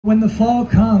When the fall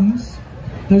comes,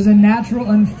 there's a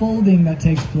natural unfolding that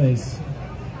takes place.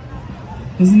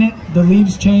 Isn't it? The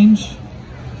leaves change.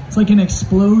 It's like an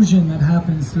explosion that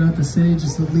happens throughout the city.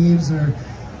 Just the leaves are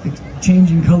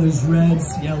changing colors,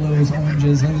 reds, yellows,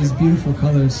 oranges, all these beautiful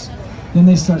colors. Then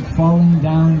they start falling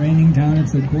down, raining down.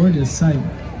 It's a gorgeous sight.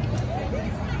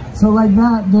 So like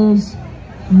that, there's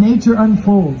nature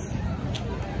unfolds.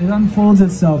 It unfolds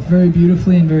itself very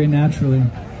beautifully and very naturally.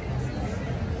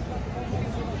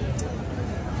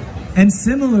 And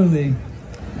similarly,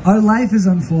 our life is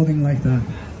unfolding like that.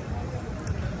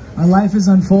 Our life is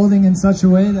unfolding in such a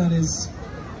way that is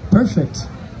perfect.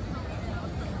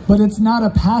 But it's not a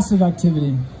passive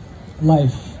activity,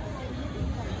 life.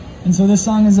 And so this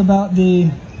song is about the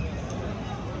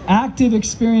active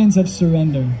experience of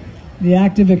surrender, the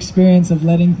active experience of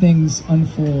letting things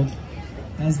unfold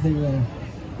as they will.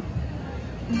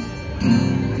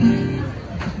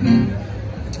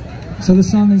 So the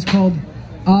song is called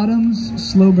Autumn's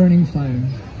Slow Burning Fire.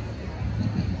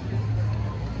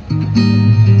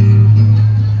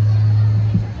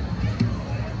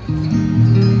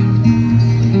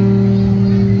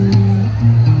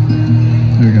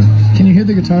 There we go. Can you hear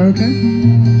the guitar okay?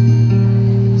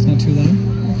 It's not too loud?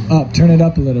 Oh, turn it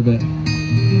up a little bit.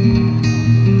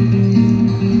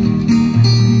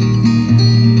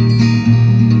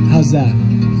 How's that?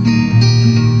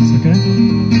 It's okay?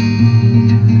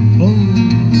 Oh.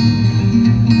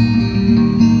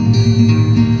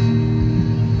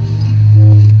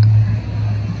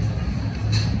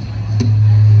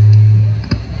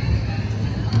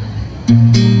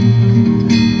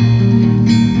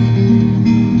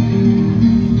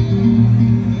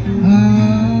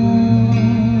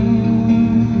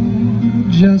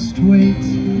 Just wait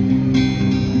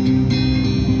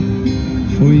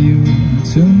for you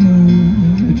to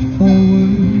move it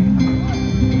forward.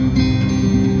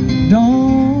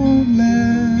 Don't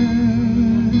let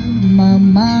my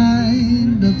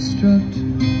mind obstruct.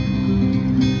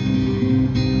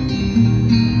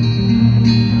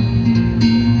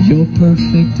 Your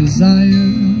perfect desire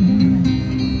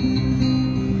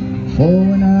for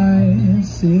when I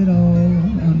see it all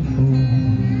unfold.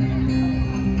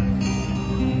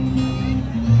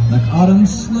 Like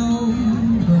autumn's slow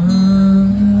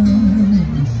burning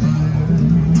fire,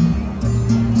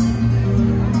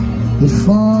 it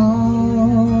falls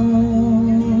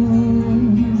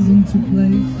into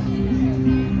place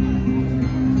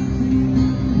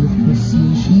with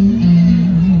precision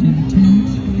and intent,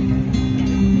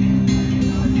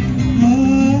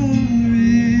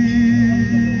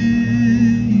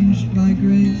 arranged by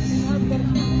grace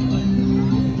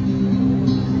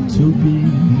to be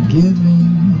given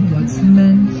what's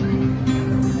meant.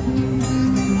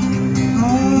 A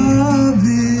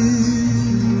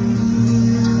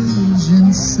vision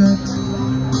set,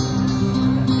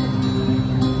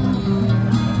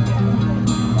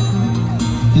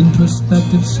 in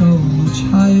perspective so much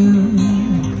higher,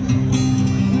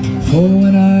 for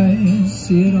when I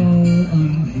see it all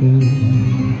unfold.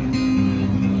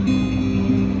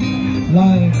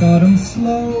 Like autumn's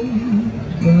slow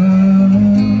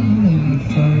burning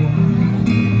fire.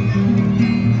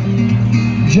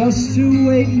 Just to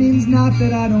wait means not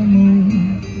that I don't move,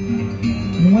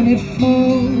 and when it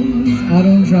falls, I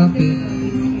don't drop it,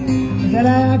 but that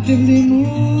I actively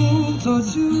move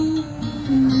towards you.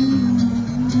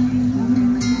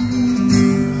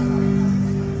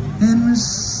 And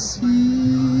receive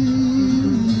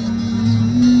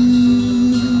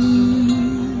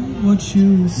what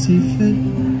you see fit.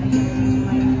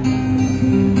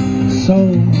 So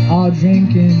I'll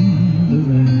drink in the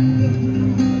rain,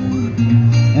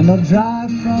 and I'll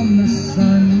drive from the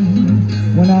sun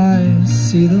when I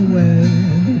see the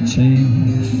weather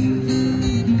change,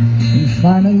 and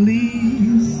finally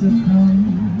succumb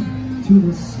to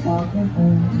the spark of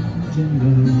orange and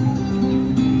gold,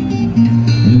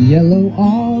 and yellow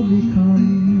all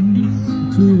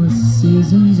becomes to a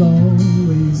season's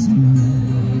always new,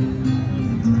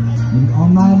 and all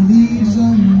my leaves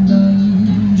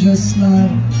undone, just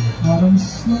like autumn's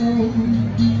slow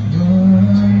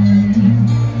burning.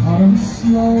 Autumn's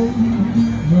slow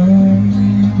burning,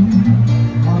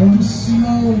 autumn's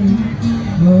slow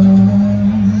burning.